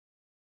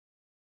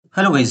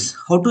Hello guys,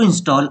 how to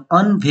install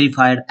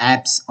unverified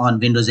apps on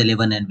Windows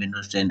 11 and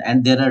Windows 10,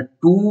 and there are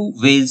two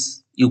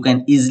ways you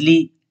can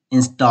easily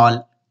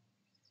install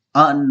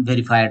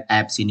unverified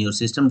apps in your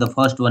system. The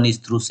first one is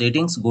through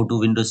settings. Go to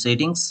Windows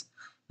settings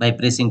by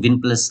pressing Win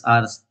plus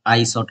R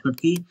I shortcut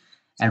key,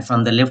 and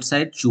from the left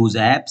side choose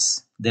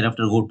apps.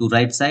 Thereafter go to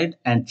right side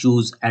and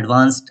choose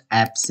advanced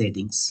app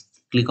settings.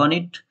 Click on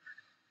it.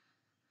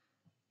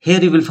 Here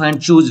you will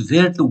find choose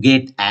where to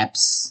get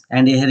apps,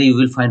 and here you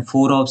will find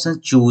four options.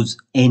 Choose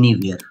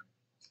anywhere.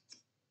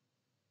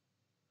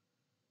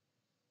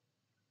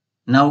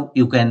 Now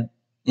you can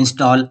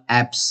install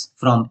apps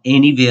from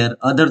anywhere,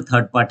 other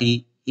third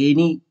party,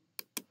 any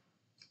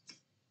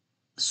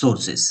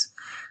sources.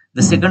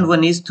 The second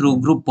one is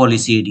through group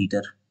policy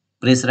editor.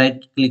 Press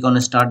right click on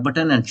the start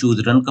button and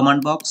choose run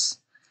command box,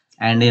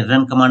 and in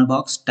run command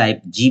box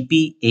type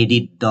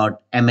gpedit.msc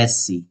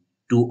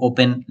to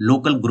open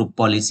local group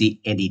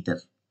policy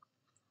editor.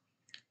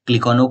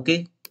 Click on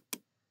OK,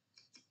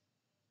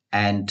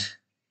 and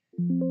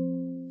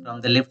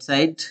from the left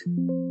side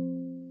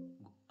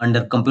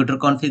under computer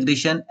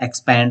configuration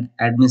expand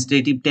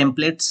administrative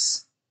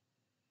templates.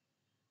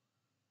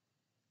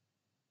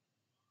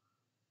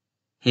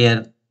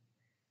 Here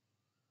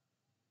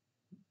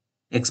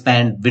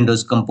expand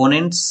Windows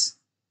components,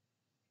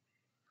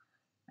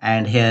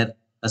 and here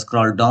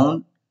scroll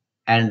down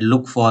and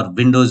look for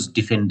Windows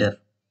Defender,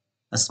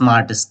 a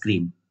smart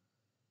screen.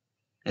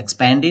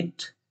 Expand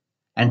it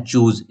and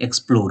choose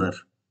Explorer.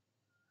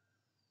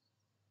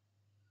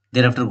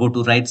 Thereafter go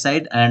to right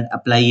side and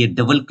apply a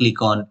double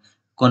click on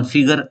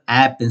Configure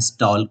App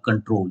Install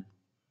Control.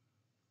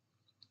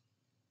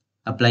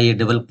 Apply a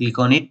double click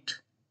on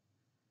it,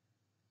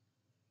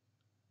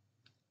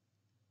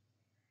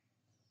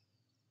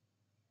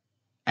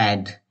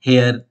 and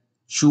here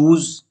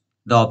choose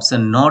the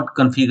option not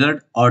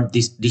configured or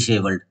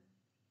disabled.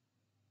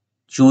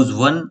 Choose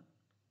one,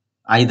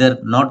 either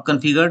not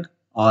configured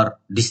or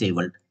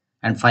disabled,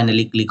 and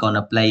finally click on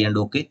apply and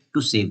OK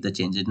to save the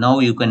changes. Now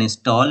you can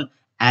install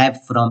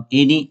app from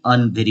any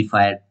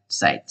unverified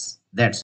sites. That's